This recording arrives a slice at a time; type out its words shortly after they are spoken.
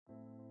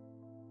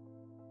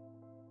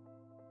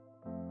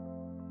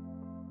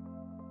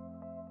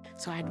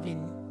So I'd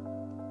been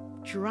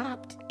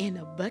dropped in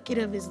a bucket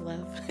of his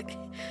love.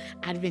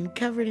 I'd been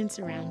covered and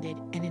surrounded.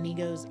 And then he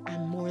goes,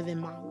 I'm more than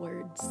my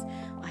words.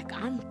 Like,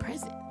 I'm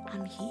present.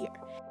 I'm here.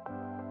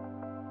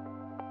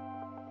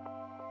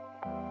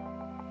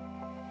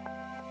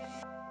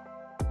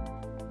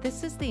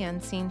 This is the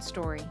Unseen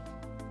Story,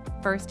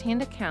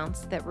 first-hand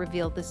accounts that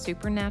reveal the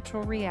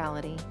supernatural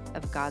reality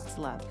of God's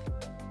love.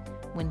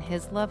 When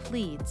His love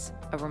leads,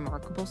 a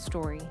remarkable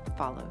story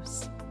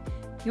follows.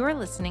 You're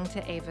listening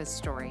to Aiva's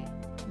story,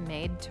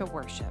 Made to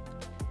Worship.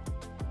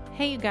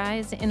 Hey you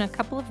guys, in a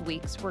couple of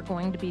weeks we're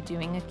going to be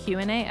doing a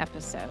Q&A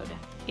episode.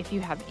 If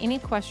you have any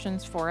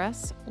questions for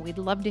us, we'd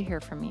love to hear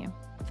from you.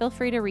 Feel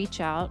free to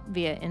reach out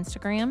via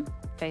Instagram,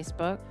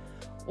 Facebook,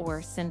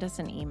 or send us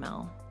an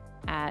email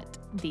at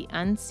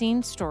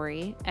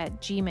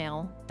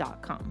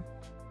theunseenstory@gmail.com.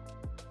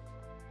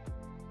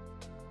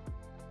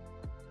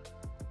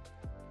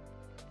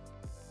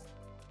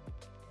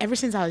 Ever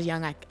since I was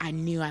young, I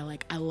knew I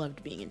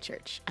loved being in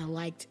church. I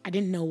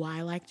didn't know why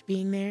I liked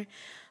being there,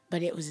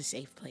 but it was a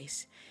safe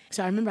place.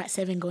 So I remember at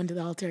 7 going to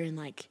the altar and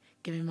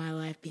giving my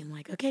life, being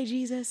like, okay,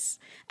 Jesus,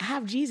 I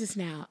have Jesus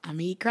now. I'm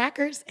gonna eat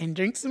crackers and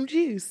drink some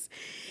juice.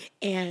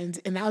 And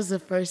that was the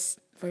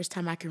first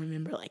time I can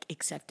remember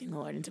accepting the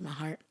Lord into my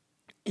heart.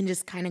 And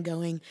just kind of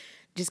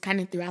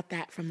throughout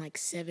that from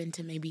 7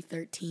 to maybe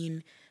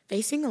 13,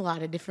 facing a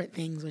lot of different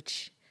things,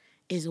 which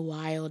is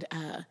wild.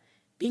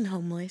 Being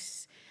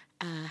homeless,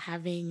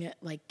 having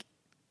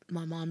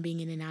my mom being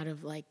in and out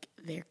of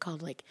they're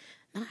called I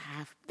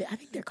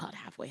think they're called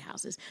halfway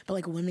houses,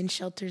 but women's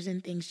shelters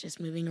and things, just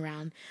moving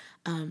around,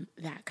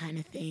 that kind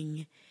of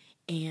thing.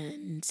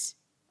 And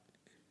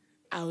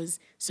I was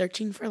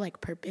searching for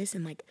purpose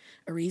and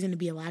a reason to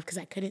be alive because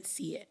I couldn't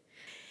see it.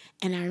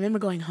 And I remember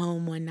going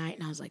home one night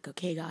and I was like,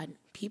 okay, God,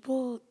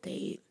 people,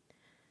 I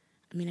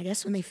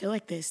guess when they feel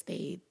like this,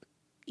 they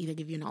either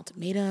give you an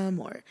ultimatum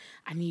or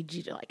I need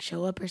you to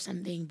show up or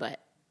something. But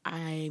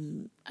I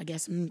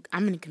guess I'm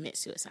going to commit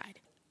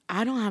suicide.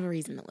 I don't have a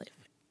reason to live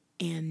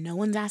and no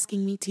one's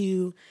asking me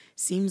to.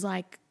 Seems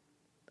like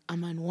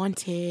I'm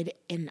unwanted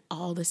in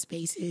all the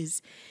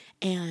spaces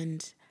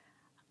and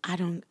I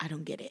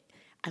don't get it.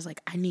 I was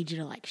like, I need you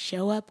to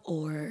show up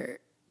or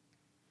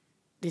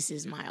this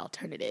is my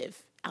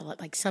alternative.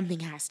 Something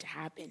has to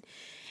happen.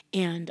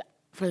 And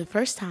for the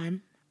first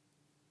time,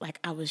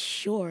 I was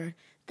sure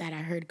that I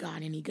heard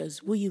God and He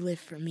goes, will you live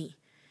for me?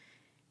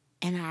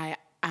 And I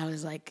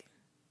was like,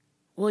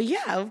 well,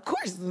 yeah, of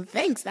course.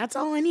 Thanks. That's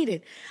all I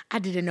needed. I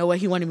didn't know what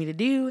He wanted me to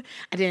do.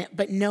 I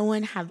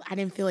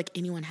didn't feel like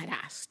anyone had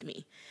asked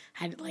me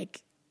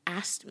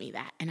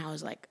that. And I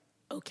was like,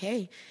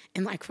 okay.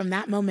 And from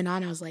that moment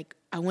on, I was like,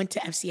 I went to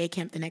FCA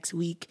camp the next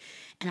week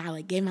and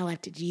I gave my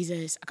life to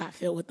Jesus. I got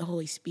filled with the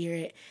Holy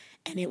Spirit.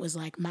 And it was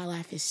my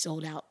life is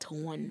sold out to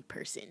one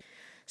person.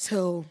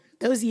 So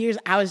those years,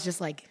 I was just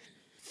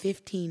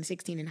 15,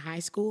 16 in high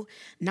school,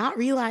 not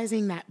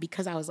realizing that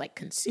because I was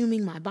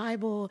consuming my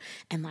Bible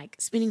and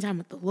spending time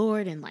with the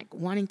Lord and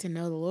wanting to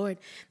know the Lord,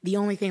 the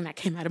only thing that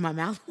came out of my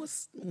mouth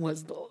was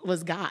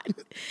God,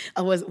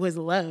 was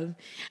love.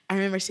 I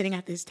remember sitting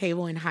at this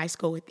table in high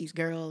school with these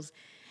girls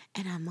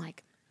and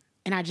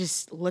and I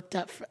just looked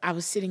up, I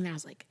was sitting there, I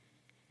was like,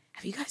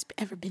 have you guys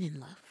ever been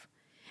in love?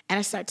 And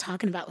I started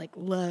talking about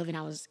love, and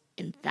I was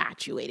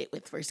infatuated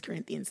with 1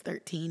 Corinthians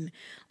 13.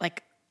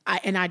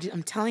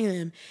 I'm telling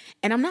them,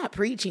 and I'm not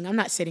preaching. I'm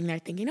not sitting there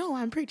thinking, oh,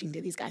 I'm preaching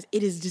to these guys.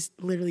 It is just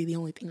literally the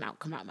only thing that will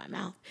come out of my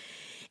mouth.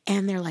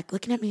 And they're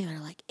looking at me, and they're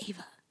like,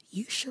 Aiva,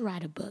 you should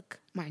write a book.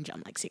 Mind you,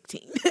 I'm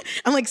 16.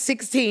 I'm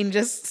 16,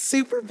 just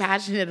super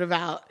passionate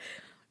about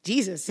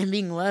Jesus and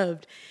being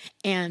loved.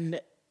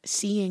 And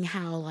seeing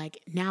how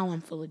now I'm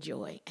full of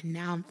joy and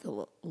now I'm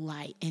full of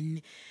light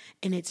and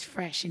it's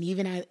fresh. And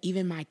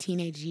even my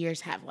teenage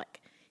years have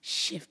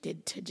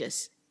shifted to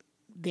just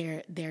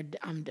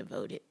I'm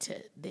devoted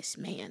to this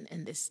man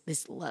and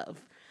this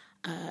love.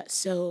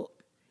 So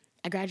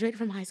I graduated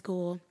from high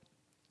school.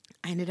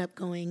 I ended up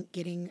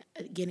getting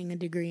a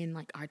degree in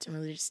arts and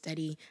religious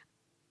study.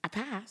 I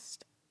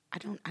passed. I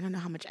don't know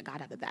how much I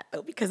got out of that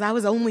though, because I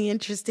was only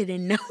interested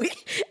in knowing.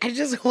 I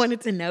just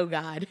wanted to know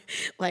God.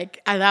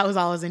 That was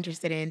all I was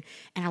interested in.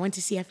 And I went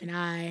to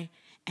CFNI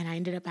and I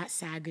ended up at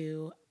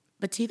SAGU.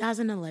 But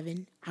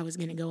 2011, I was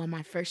going to go on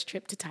my first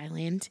trip to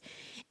Thailand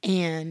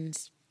and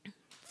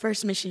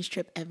first missions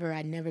trip ever.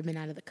 I'd never been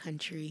out of the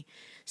country.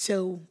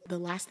 So the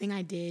last thing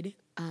I did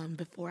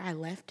before I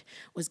left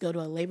was go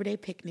to a Labor Day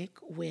picnic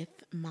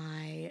with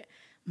my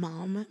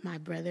mom, my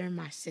brother,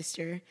 my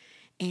sister.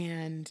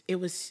 And it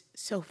was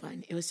so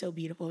fun. It was so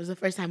beautiful. It was the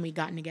first time we'd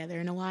gotten together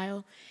in a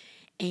while.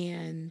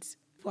 And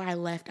before I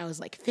left, I was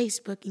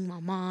Facebooking my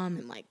mom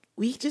and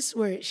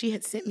she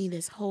had sent me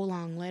this whole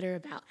long letter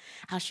about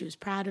how she was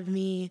proud of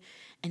me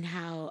and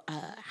how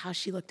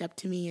she looked up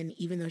to me. And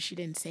even though she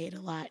didn't say it a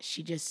lot,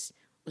 she just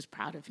was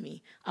proud of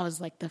me. I was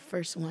the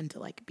first one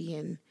to be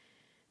in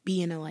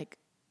a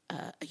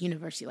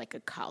university, a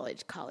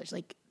college.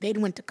 They'd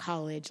went to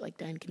college,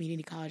 done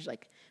community college,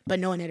 but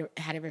no one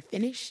had ever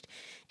finished,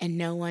 and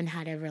no one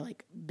had ever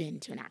like been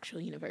to an actual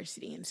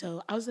university. And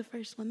so I was the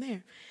first one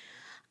there.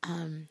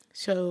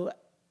 So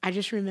I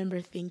just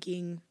remember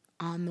thinking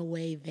on the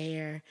way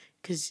there,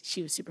 because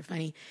she was super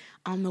funny,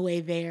 on the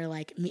way there,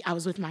 like I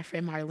was with my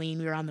friend Marlene,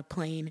 we were on the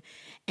plane,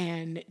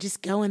 and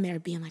just going there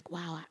being like,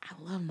 wow,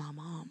 I love my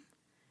mom.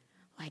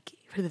 Like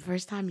for the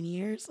first time in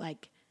years,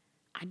 like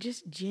I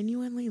just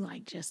genuinely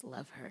like just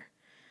love her.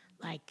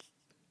 Like,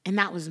 and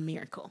that was a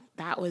miracle.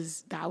 That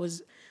was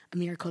a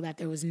miracle that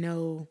there was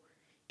no,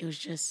 it was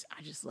just,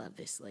 I just love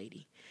this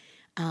lady.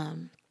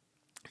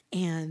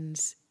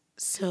 And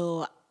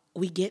so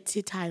we get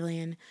to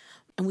Thailand,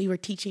 and we were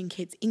teaching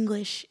kids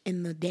English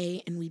in the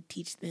day, and we'd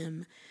teach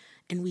them,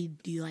 and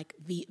we'd do like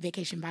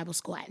vacation Bible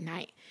school at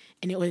night.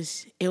 And it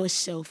was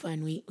so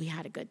fun. We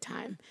had a good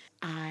time.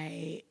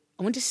 I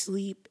went to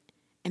sleep,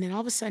 and then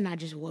all of a sudden I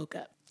just woke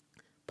up.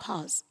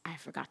 Pause. I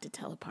forgot to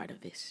tell a part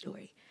of this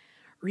story.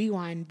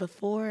 Rewind.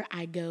 Before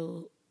I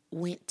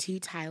went to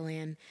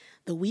Thailand,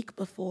 the week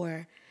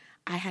before,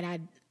 I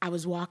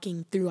was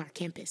walking through our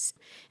campus,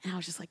 and I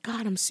was just like,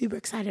 God, I'm super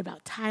excited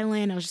about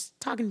Thailand. I was just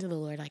talking to the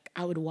Lord. Like,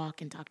 I would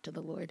walk and talk to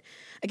the Lord.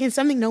 Again,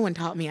 something no one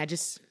taught me.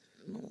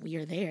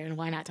 You're there, and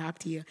why not talk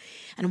to you?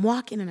 And I'm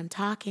walking, and I'm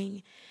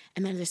talking,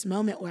 and then this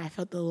moment where I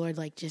felt the Lord,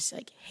 like, just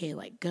like, hey,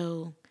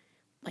 go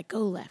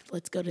left.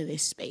 Let's go to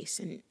this space.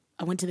 And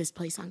I went to this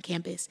place on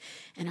campus,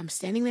 and I'm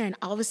standing there, and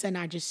all of a sudden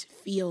I just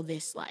feel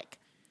this, like,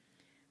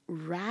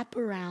 wrap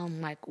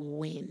around like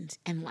wind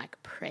and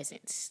like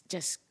presence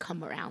just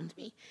come around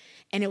me.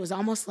 And it was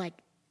almost like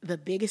the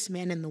biggest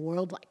man in the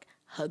world like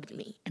hugged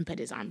me and put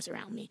his arms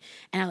around me.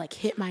 And I like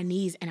hit my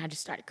knees, and I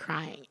just started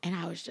crying. And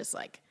I was just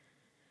like,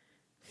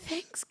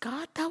 thanks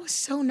God, that was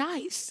so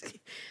nice.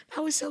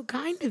 That was so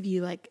kind of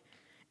you. Like,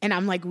 and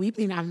I'm like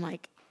weeping. I'm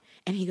like,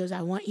 and he goes,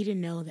 I want you to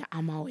know that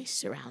I'm always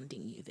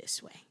surrounding you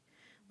this way.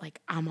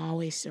 Like, I'm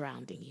always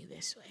surrounding you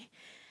this way.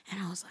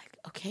 And I was like,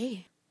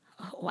 okay.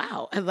 Oh,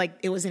 wow.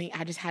 Like,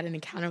 I just had an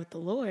encounter with the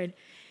Lord.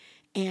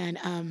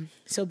 And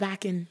so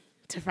back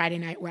into Friday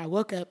night where I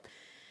woke up,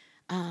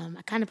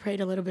 I kind of prayed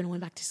a little bit and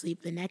went back to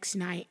sleep. The next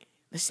night,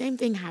 the same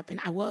thing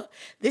happened.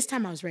 This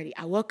time I was ready.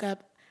 I woke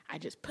up, I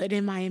just put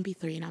in my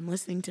MP3, and I'm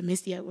listening to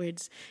Misty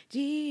Edwards.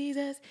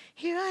 Jesus,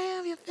 here I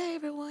am, your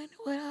favorite one.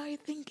 What are you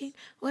thinking?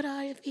 What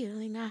are you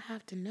feeling? I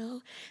have to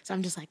know. So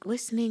I'm just like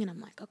listening, and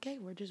I'm like, okay,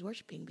 we're just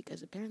worshiping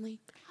because apparently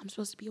I'm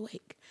supposed to be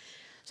awake.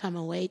 So I'm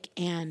awake,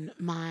 and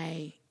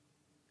my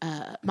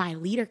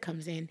leader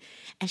comes in,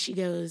 and she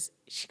goes,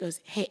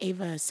 hey,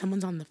 Ava,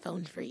 someone's on the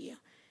phone for you.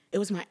 It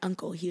was my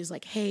uncle. He was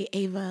like, hey,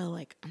 Ava,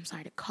 like, I'm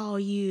sorry to call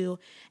you.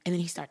 And then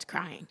he starts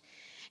crying.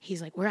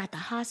 He's like, we're at the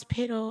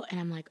hospital. And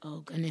I'm like, oh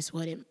goodness,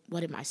 what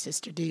did my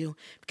sister do?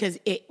 Because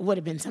it would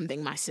have been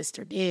something my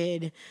sister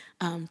did,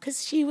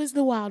 because she was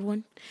the wild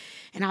one.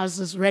 And I was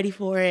just ready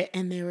for it.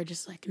 And they were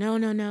just like, no.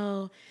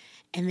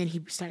 And then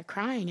he started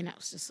crying, and I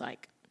was just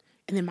like,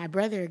 and then my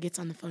brother gets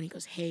on the phone. He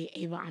goes, hey,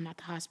 Ava, I'm at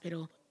the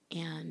hospital,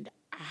 and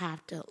I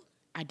have to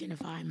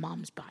identify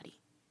Mom's body.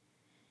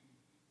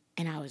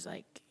 And I was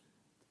like,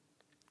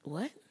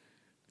 what?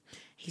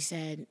 He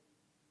said,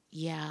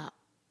 yeah,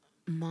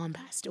 Mom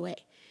passed away.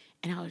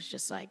 And I was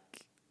just like,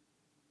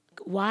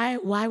 why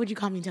would you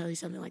call me and tell me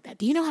something like that?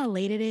 Do you know how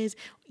late it is?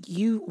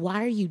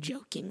 Why are you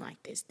joking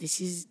like this?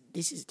 This is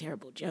a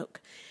terrible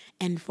joke.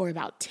 And for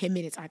about 10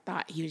 minutes, I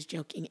thought he was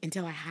joking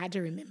until I had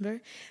to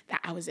remember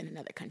that I was in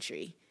another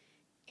country,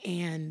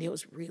 and it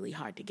was really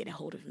hard to get a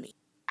hold of me.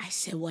 I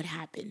said, what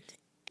happened?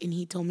 And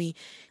he told me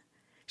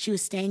she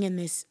was staying in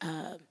this,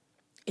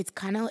 it's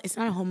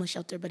not a homeless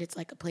shelter, but it's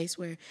like a place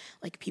where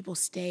like people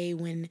stay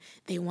when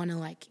they want to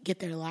like get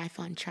their life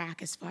on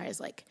track as far as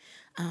like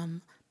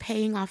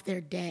paying off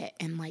their debt,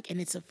 and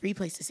it's a free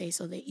place to stay,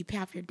 so that you pay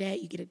off your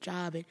debt, you get a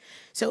job. And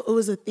so it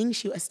was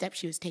a step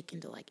she was taking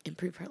to like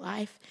improve her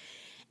life.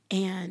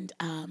 And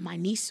my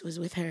niece was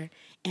with her,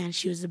 and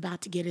she was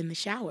about to get in the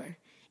shower,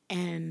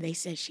 and they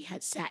said she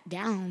had sat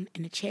down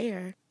in a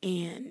chair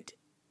and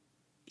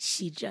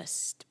she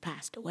just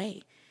passed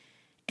away.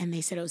 And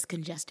they said it was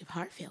congestive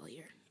heart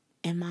failure.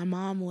 And my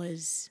mom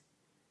was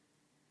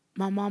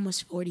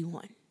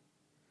 41.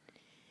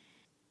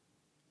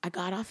 I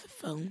got off the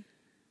phone,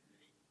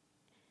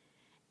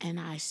 and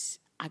I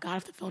got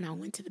off the phone. I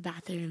went to the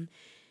bathroom,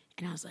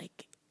 and I was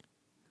like,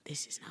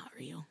 this is not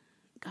real.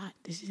 God,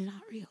 this is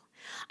not real.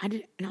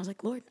 And I was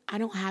like, Lord, I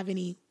don't have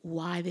any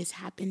why this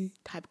happened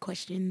type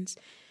questions,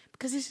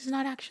 because this is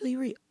not actually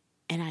real.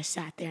 And I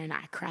sat there and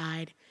I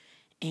cried.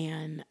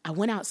 And I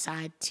went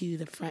outside to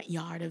the front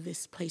yard of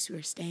this place we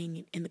were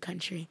staying in the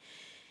country.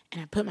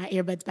 And I put my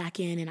earbuds back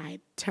in, and I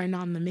turned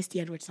on the Misty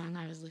Edwards song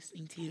I was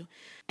listening to.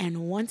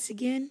 And once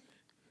again,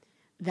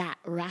 that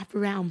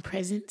wraparound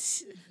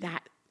presence,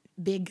 that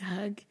big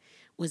hug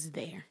was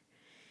there.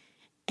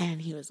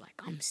 And he was like,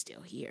 I'm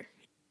still here.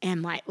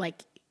 And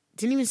like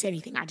didn't even say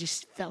anything. I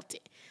just felt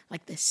it.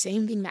 Like the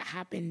same thing that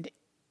happened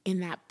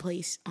in that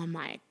place on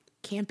my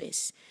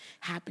campus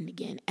happened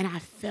again, and I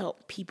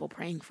felt people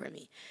praying for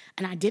me,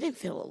 and I didn't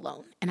feel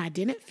alone, and I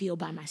didn't feel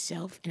by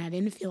myself, and I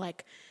didn't feel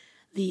like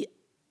the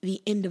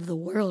the end of the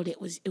world.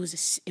 It was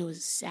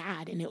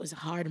sad and it was a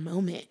hard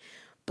moment,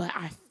 but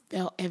I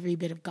felt every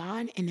bit of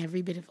God and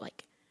every bit of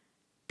like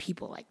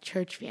people, like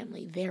church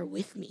family, there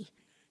with me.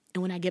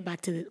 And when I got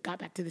back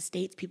to the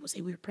States, people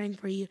say, we were praying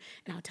for you.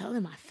 And I'll tell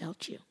them, I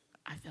felt you.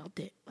 I felt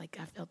it. Like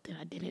I felt it.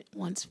 I didn't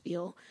once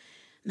feel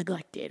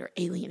neglected or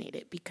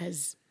alienated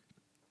because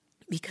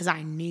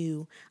I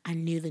knew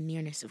the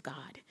nearness of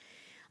God.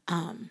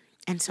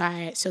 And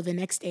so the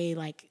next day,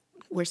 like,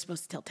 we're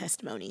supposed to tell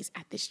testimonies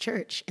at this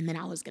church, and then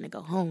I was going to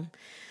go home.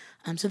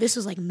 So this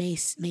was like May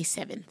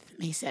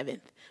 7th.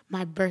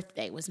 My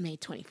birthday was May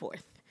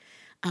 24th.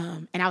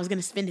 And I was going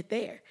to spend it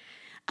there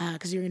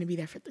because we were going to be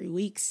there for 3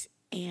 weeks.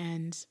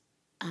 And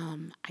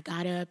I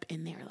got up,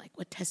 and they were like,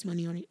 what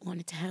testimony you want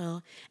to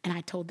tell? And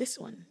I told this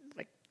one,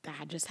 like, that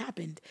had just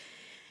happened.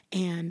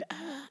 And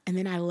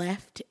then I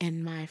left,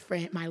 and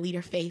my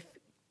leader, Faith,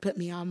 put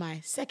me on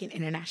my second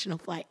international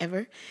flight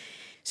ever.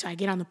 So I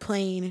get on the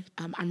plane.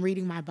 I'm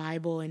reading my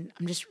Bible, and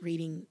I'm just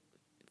reading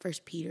 1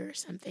 Peter or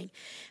something.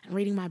 I'm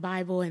reading my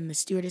Bible, and the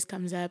stewardess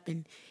comes up,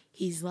 and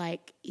he's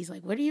like,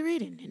 what are you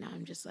reading? And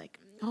I'm just like,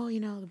 oh,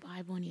 the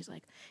Bible. And he's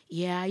like,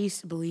 yeah, I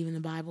used to believe in the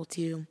Bible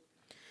too.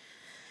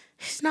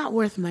 It's not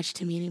worth much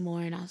to me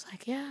anymore. And I was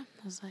like, yeah.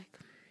 I was like,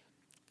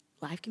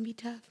 life can be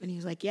tough. And he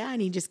was like, yeah.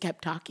 And he just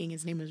kept talking.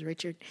 His name was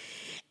Richard.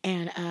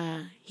 And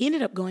he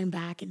ended up going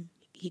back, and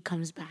he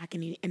comes back,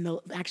 and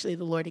the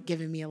Lord had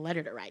given me a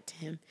letter to write to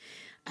him.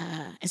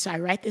 And so I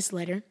write this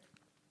letter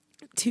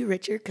to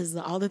Richard because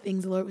all the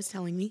things the Lord was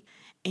telling me.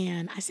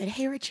 And I said,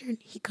 hey, Richard.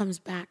 He comes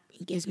back.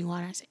 He gives me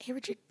water. I said, hey,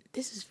 Richard,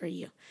 this is for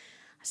you.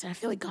 I said, I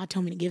feel like God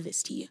told me to give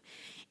this to you.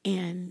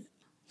 And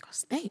he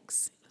goes,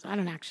 thanks. So I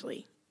don't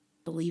actually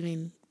believe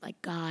in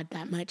like God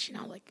that much. And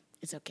I was like,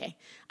 it's okay.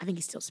 I think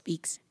he still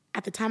speaks.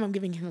 At the time I'm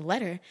giving him the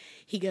letter,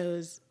 he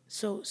goes,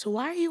 so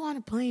why are you on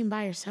a plane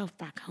by yourself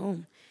back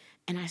home?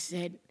 And I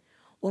said,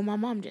 well, my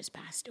mom just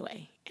passed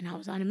away, and I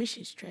was on a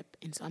missions trip,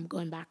 and so I'm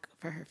going back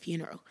for her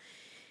funeral.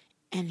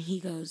 And he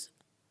goes,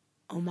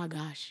 oh my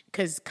gosh.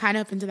 Because kind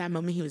of up until that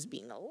moment, he was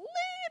being a little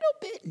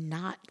bit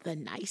not the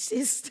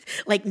nicest.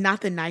 Like,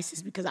 not the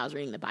nicest because I was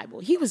reading the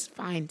Bible. He was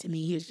fine to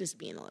me. He was just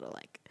being a little,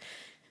 like,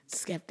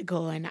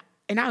 skeptical, and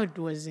I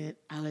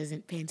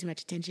wasn't paying too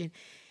much attention.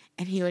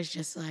 And he was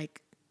just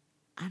like,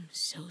 I'm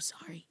so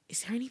sorry.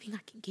 Is there anything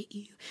I can get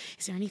you?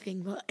 Is there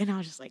anything? And I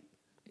was just like,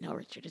 no,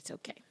 Richard, it's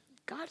okay.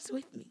 God's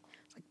with me.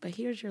 Like, but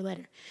here's your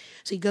letter.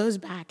 So he goes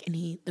back, and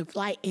the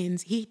flight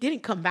ends. He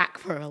didn't come back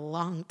for a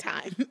long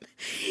time.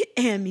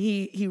 And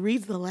he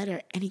reads the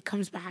letter, and he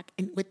comes back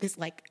and with this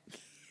like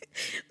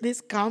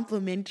this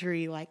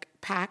complimentary like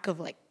pack of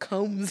like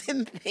combs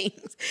and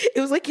things. It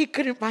was like he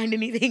couldn't find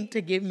anything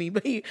to give me,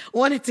 but he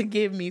wanted to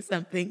give me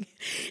something.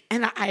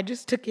 And I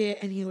just took it,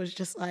 and he was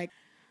just like,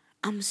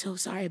 I'm so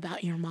sorry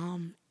about your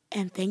mom,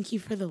 and thank you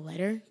for the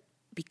letter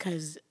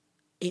because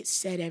it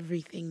said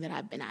everything that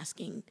I've been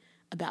asking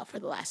about for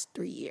the last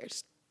 3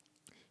 years.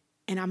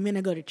 And I'm going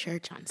to go to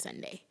church on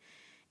Sunday,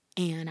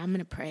 and I'm going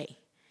to pray.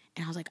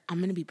 And I was like, I'm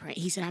going to be praying.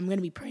 He said, I'm going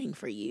to be praying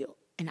for you.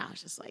 And I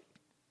was just like,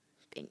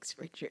 thanks,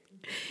 Richard.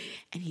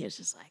 And he was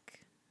just like,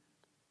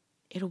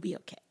 it'll be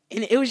okay.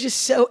 And it was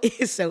so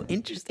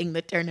interesting,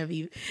 the turn of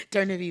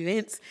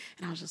events.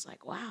 And I was just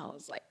like, wow. I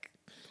was like,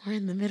 we're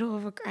in the middle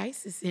of a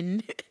crisis,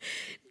 and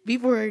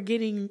people are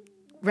getting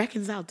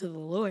reconciled to the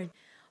Lord.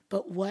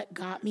 But what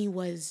got me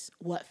was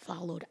what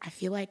followed. I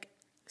feel like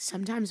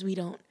sometimes we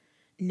don't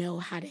know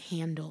how to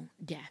handle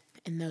death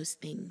and those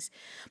things.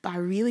 But I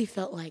really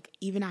felt like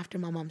even after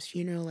my mom's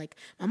funeral, like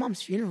my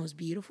mom's funeral was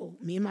beautiful.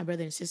 Me and my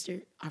brother and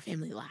sister, our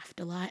family laughed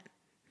a lot.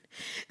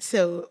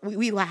 So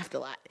we laughed a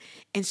lot.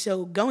 And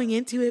so going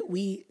into it,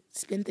 we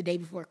spent the day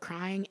before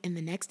crying. And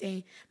the next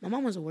day, my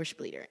mom was a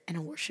worship leader and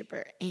a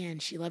worshiper, and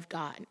she loved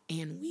God,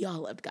 and we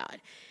all loved God.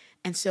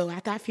 And so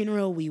at that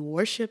funeral, we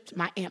worshiped.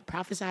 My aunt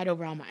prophesied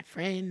over all my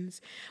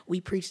friends. We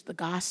preached the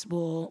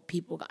gospel.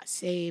 People got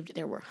saved.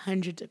 There were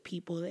hundreds of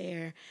people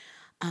there.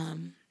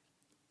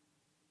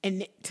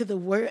 And to the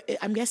word,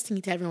 I'm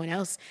guessing to everyone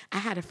else, I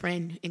had a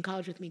friend in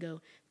college with me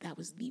go, that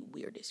was the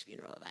weirdest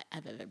funeral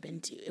I've ever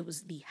been to. It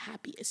was the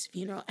happiest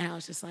funeral. And I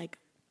was just like,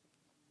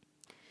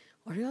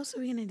 what else are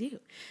we going to do?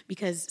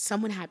 Because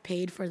someone had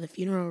paid for the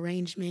funeral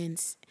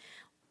arrangements,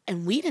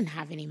 and we didn't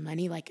have any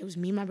money. Like, it was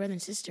me, my brother,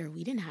 and sister.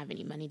 We didn't have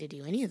any money to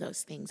do any of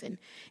those things. And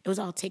it was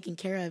all taken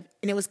care of.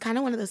 And it was kind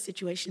of one of those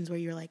situations where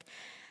you're like,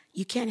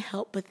 you can't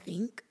help but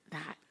think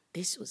that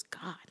this was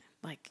God.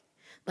 Like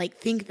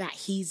think that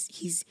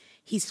he's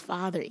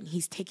fathering.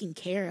 He's taking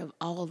care of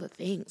all the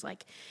things.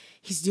 Like,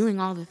 he's doing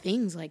all the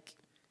things. Like,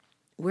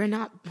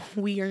 I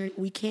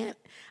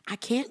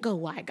can't go,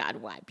 why, God,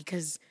 why?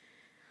 Because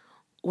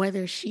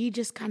whether she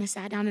just kind of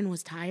sat down and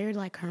was tired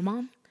like her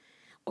mom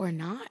or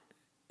not,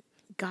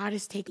 God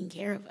is taking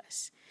care of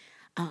us.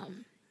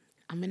 I'm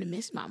going to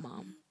miss my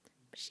mom.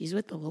 She's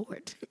with the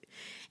Lord.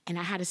 And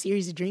I had a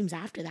series of dreams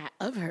after that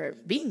of her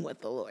being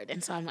with the Lord.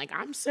 And so I'm like,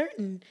 I'm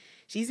certain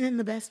she's in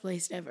the best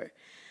place ever.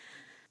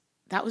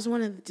 That was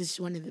one of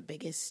the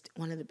biggest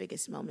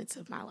moments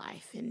of my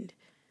life. And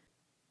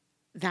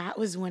that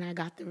was when I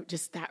got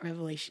just that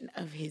revelation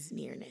of his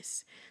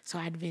nearness. So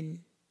I'd been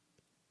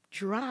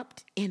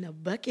dropped in a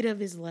bucket of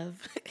his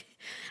love.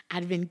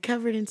 I'd been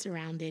covered and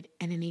surrounded.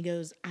 And then he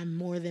goes, I'm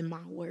more than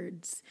my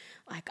words.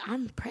 Like,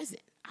 I'm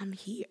present. I'm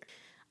here.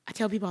 I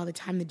tell people all the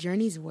time, the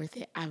journey's worth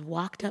it. I've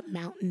walked up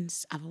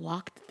mountains. I've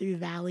walked through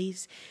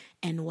valleys.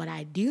 And what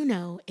I do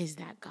know is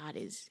that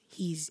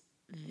he's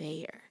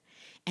there.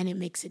 And it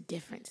makes a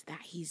difference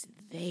that he's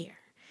there.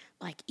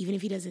 Like, even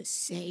if he doesn't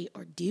say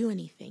or do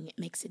anything, it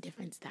makes a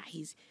difference that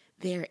he's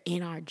there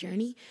in our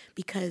journey,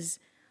 because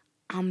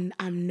I'm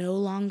no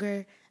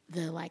longer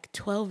the like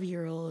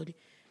 12-year-old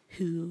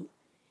who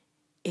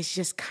is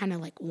just kind of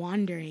like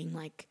wandering,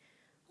 like,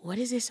 what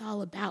is this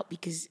all about?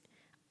 Because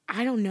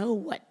I don't know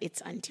what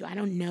it's unto. I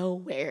don't know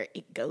where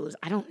it goes.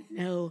 I don't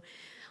know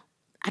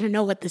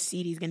what the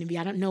CD is going to be.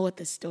 I don't know what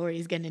the story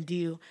is going to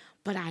do,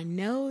 but I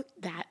know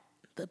that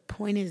the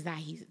point is that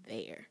he's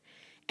there.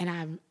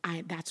 And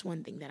that's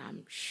one thing that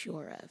I'm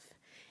sure of.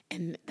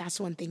 And that's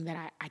one thing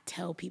that I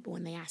tell people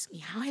when they ask me,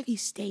 how have you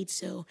stayed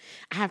so?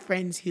 I have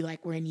friends who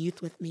like were in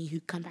youth with me who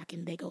come back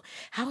and they go,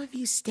 how have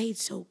you stayed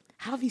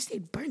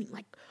burning?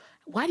 Like,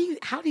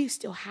 how do you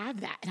still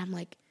have that? And I'm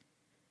like,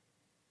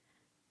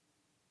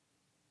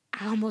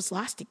 I almost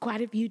lost it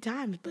quite a few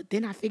times, but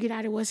then I figured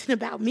out it wasn't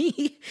about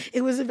me.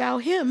 It was about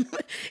him.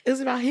 It was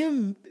about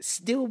him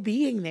still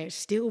being there,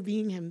 still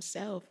being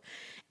himself.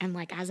 And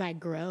like, as I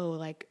grow,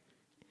 like,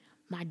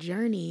 my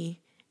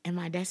journey and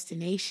my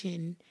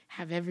destination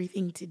have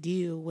everything to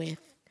do with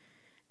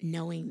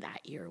knowing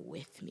that you're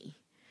with me.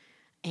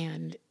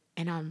 And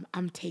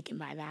I'm taken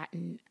by that.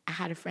 And I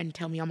had a friend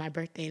tell me on my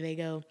birthday, they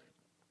go,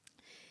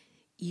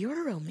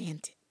 you're a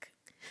romantic,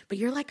 but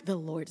you're like the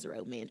Lord's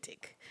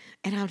romantic.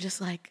 And I'm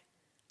just like,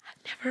 I've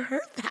never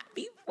heard that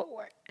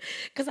before.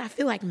 Because I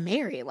feel like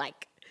Mary,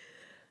 like,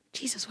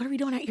 Jesus, what are we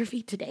doing at your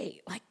feet today?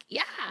 Like,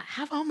 yeah,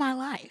 have all my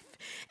life.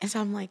 And so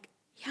I'm like,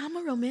 yeah, I'm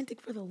a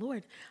romantic for the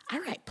Lord. I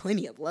write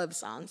plenty of love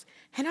songs,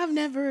 and I've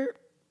never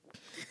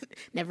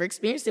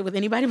experienced it with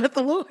anybody but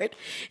the Lord.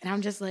 And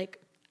I'm just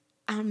like,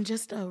 I'm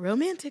just a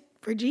romantic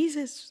for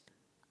Jesus.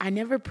 I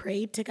never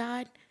prayed to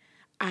God.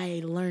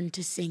 I learned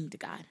to sing to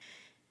God.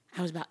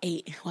 I was about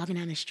 8, walking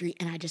down the street,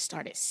 and I just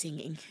started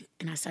singing.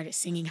 And I started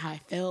singing how I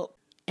felt.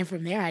 And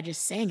from there, I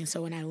just sang. And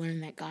so when I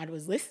learned that God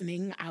was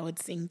listening, I would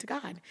sing to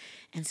God.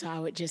 And so I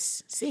would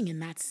just sing,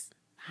 and that's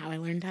how I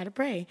learned how to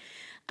pray.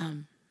 I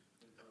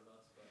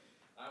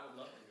would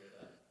love to hear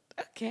that.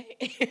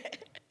 Okay.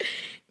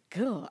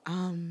 Cool.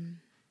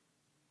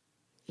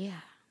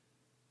 Yeah,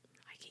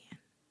 I can.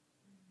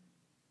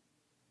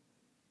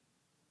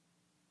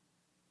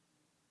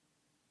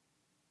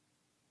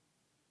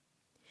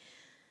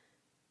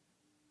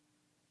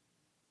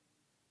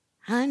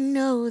 I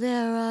know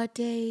there are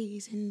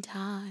days and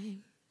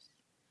times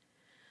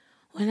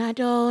when I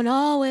don't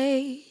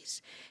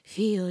always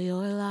feel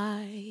your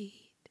light.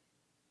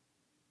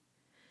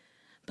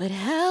 But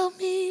help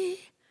me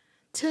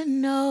to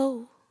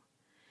know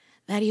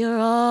that you're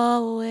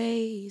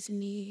always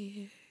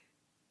near.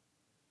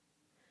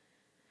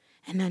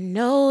 And I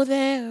know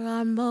there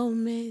are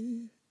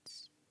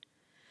moments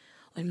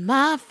when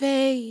my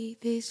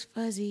faith is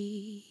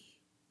fuzzy,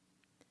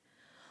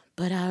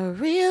 but I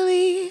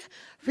really,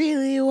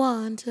 really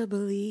want to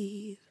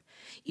believe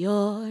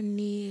you're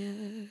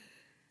near.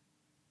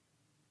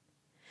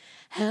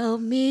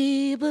 Help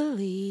me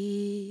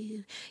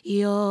believe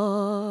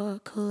you're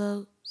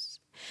close.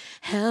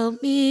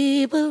 Help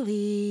me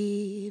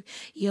believe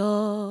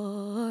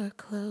you're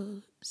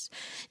close.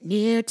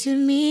 Near to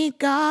me,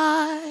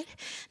 God,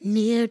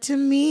 near to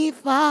me,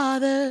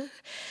 Father.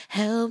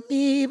 Help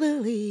me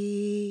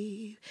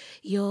believe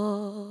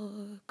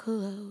you're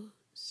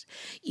close.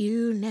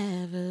 You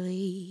never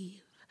leave.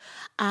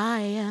 I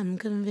am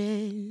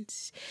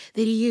convinced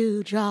that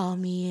you draw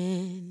me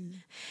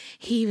in.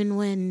 Even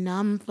when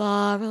I'm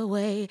far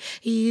away,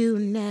 you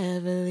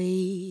never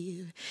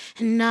leave.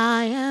 And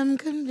I am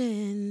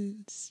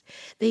convinced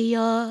that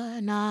you're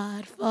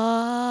not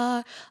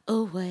far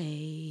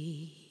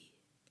away.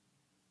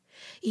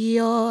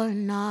 You're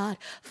not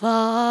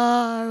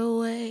far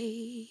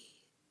away.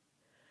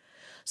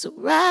 So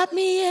wrap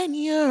me in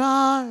your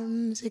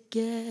arms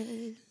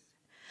again.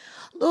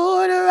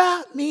 Lord,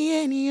 wrap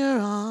me in your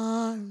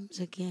arms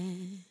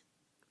again.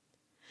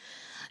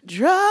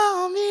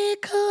 Draw me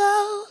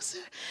closer,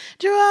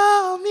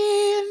 draw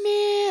me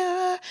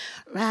nearer,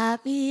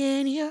 wrap me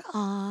in your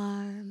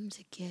arms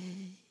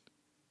again.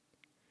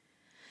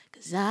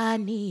 'Cause I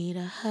need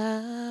a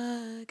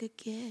hug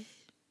again,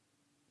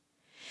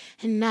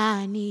 and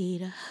I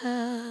need a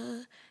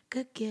hug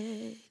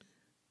again.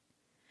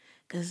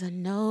 'Cause I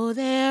know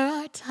there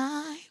are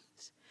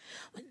times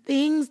when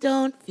things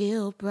don't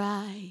feel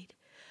bright.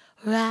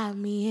 Wrap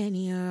me in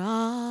your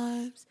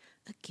arms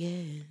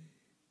again.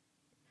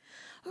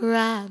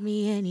 Wrap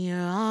me in your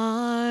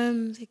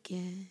arms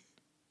again.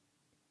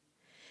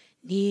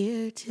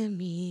 Near to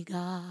me,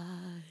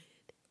 God.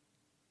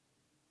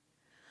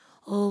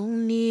 Oh,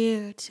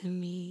 near to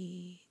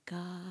me,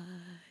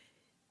 God.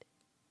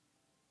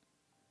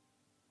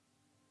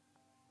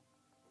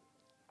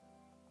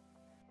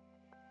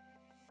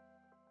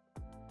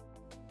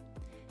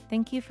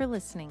 Thank you for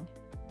listening.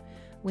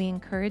 We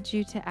encourage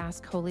you to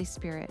ask Holy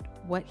Spirit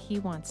what He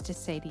wants to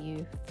say to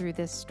you through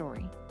this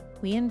story.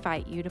 We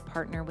invite you to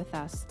partner with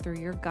us through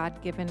your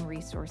God-given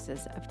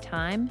resources of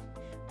time,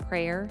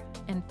 prayer,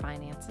 and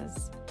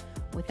finances.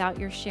 Without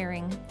your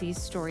sharing,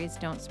 these stories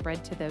don't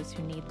spread to those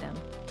who need them.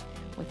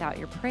 Without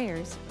your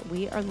prayers,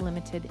 we are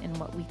limited in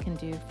what we can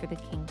do for the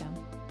kingdom.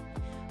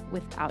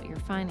 Without your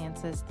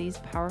finances, these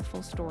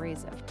powerful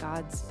stories of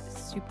God's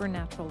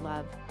supernatural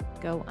love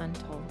go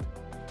untold.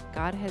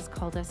 God has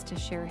called us to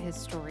share His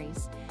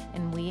stories,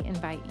 and we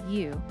invite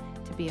you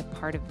to be a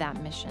part of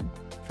that mission.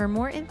 For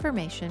more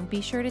information,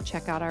 be sure to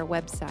check out our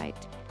website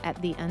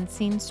at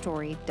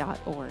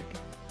theunseenstory.org.